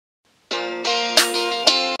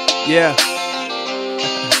Yeah.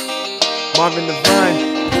 Marvin Divine.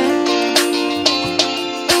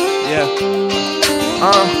 Yeah.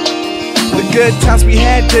 The good times we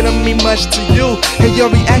had didn't mean much to you, and your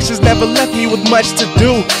reactions never left me with much to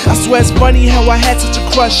do. I swear it's funny how I had such a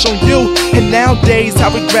crush on you, and nowadays I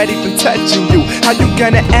regret even touching you. How you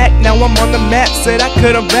gonna act? Now I'm on the map. Said I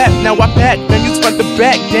couldn't rap, now I back. Then you spun the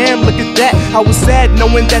back. Damn, look at that. I was sad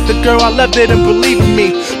knowing that the girl I loved didn't believe in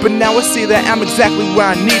me, but now I see that I'm exactly where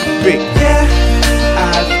I need to be. Yeah,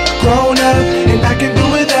 I've grown up, and I can do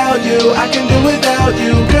without you. I can do without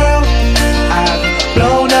you, girl. I've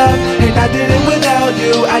blown up, and I did it without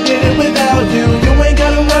you. I did it without you. You ain't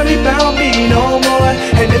gotta worry about me no more.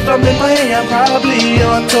 And if I'm in Miami, I'm probably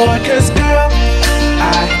on tour. Cause girl,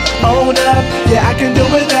 I own up. Yeah, I can do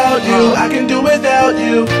without you. I can do without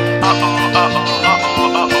you.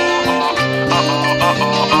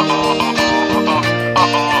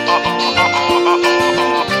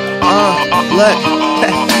 Look,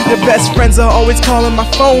 the best friends are always calling my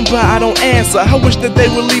phone, but I don't answer. I wish that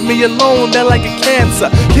they would leave me alone, they're like a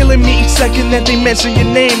cancer, killing me each second that they mention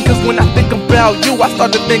your name. Cause when I think about you, I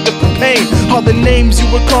start to think of the pain. All the names you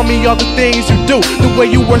would call me, all the things you do, the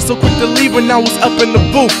way you were so quick to leave when I was up in the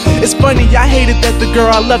booth. It's funny, I hated that the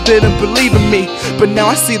girl I loved didn't believe in me, but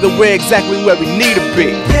now I see that we're exactly where we need to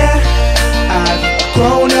be. Yeah, I've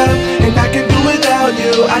grown up, and I can do without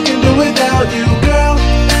you. I can do without you, girl.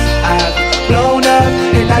 I've blown up,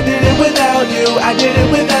 and I did it without you. I did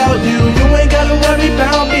it without you. You ain't gotta worry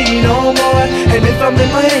about me no more. And if I'm in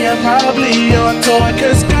Miami, I'm probably on tour.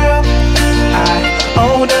 Cause girl, I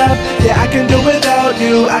own up. Yeah, I can do without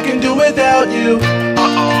you. I can do without you.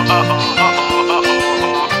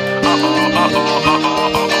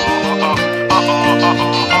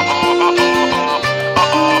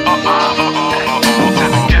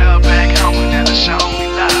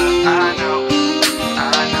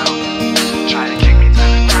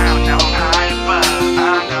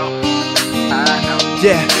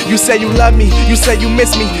 Yeah, you say you love me, you say you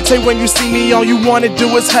miss me. Say when you see me, all you wanna do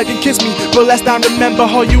is hug and kiss me. But last time, remember,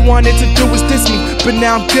 all you wanted to do was diss me. But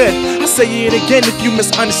now I'm good, I'll say it again if you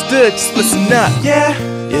misunderstood. Just listen up. Yeah,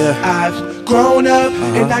 I've grown up,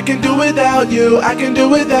 and I can do without you. I can do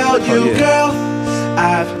without you, girl.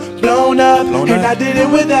 I've blown up, and I did it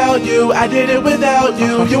without you. I did it without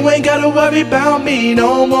you. You ain't gotta worry about me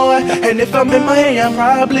no more. And if I'm in Miami, I'm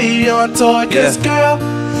probably on tour. Cause girl,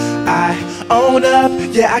 I own up.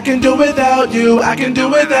 Yeah, I can do without you. I can do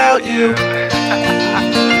without you.